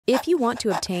If you want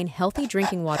to obtain healthy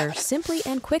drinking water simply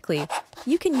and quickly,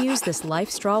 you can use this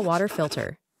Life Straw water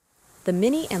filter. The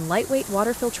mini and lightweight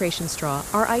water filtration straw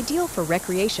are ideal for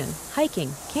recreation,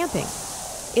 hiking, camping.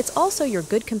 It's also your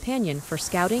good companion for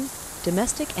scouting,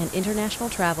 domestic and international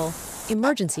travel,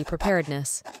 emergency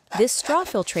preparedness. This straw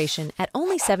filtration, at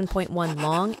only 7.1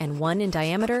 long and 1 in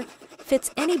diameter,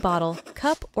 fits any bottle,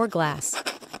 cup, or glass.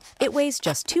 It weighs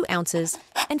just 2 ounces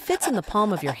and fits in the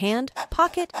palm of your hand,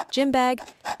 pocket, gym bag,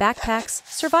 backpacks,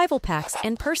 survival packs,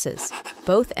 and purses.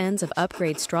 Both ends of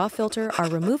Upgrade straw filter are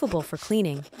removable for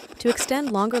cleaning. To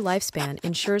extend longer lifespan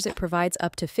ensures it provides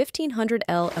up to 1500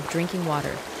 L of drinking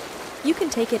water. You can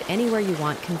take it anywhere you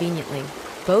want conveniently.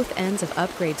 Both ends of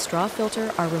Upgrade straw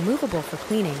filter are removable for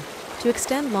cleaning. To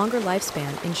extend longer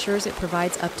lifespan ensures it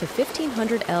provides up to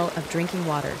 1500 L of drinking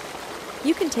water.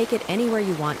 You can take it anywhere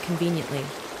you want conveniently.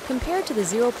 Compared to the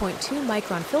 0.2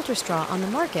 micron filter straw on the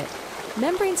market,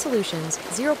 Membrane Solutions'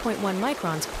 0.1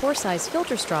 microns pore-size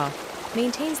filter straw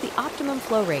maintains the optimum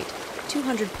flow rate,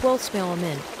 212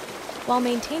 ml, while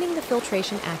maintaining the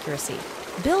filtration accuracy.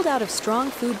 Built out of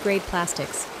strong food-grade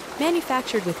plastics,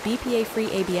 manufactured with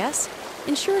BPA-free ABS,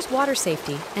 ensures water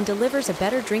safety and delivers a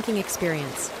better drinking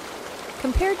experience.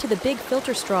 Compared to the big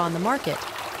filter straw on the market,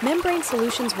 Membrane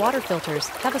Solutions water filters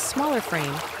have a smaller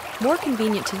frame, more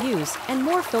convenient to use, and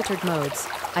more filtered modes,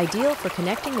 ideal for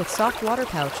connecting with soft water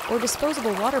pouch or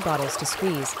disposable water bottles to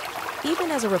squeeze,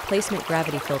 even as a replacement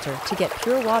gravity filter to get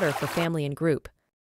pure water for family and group.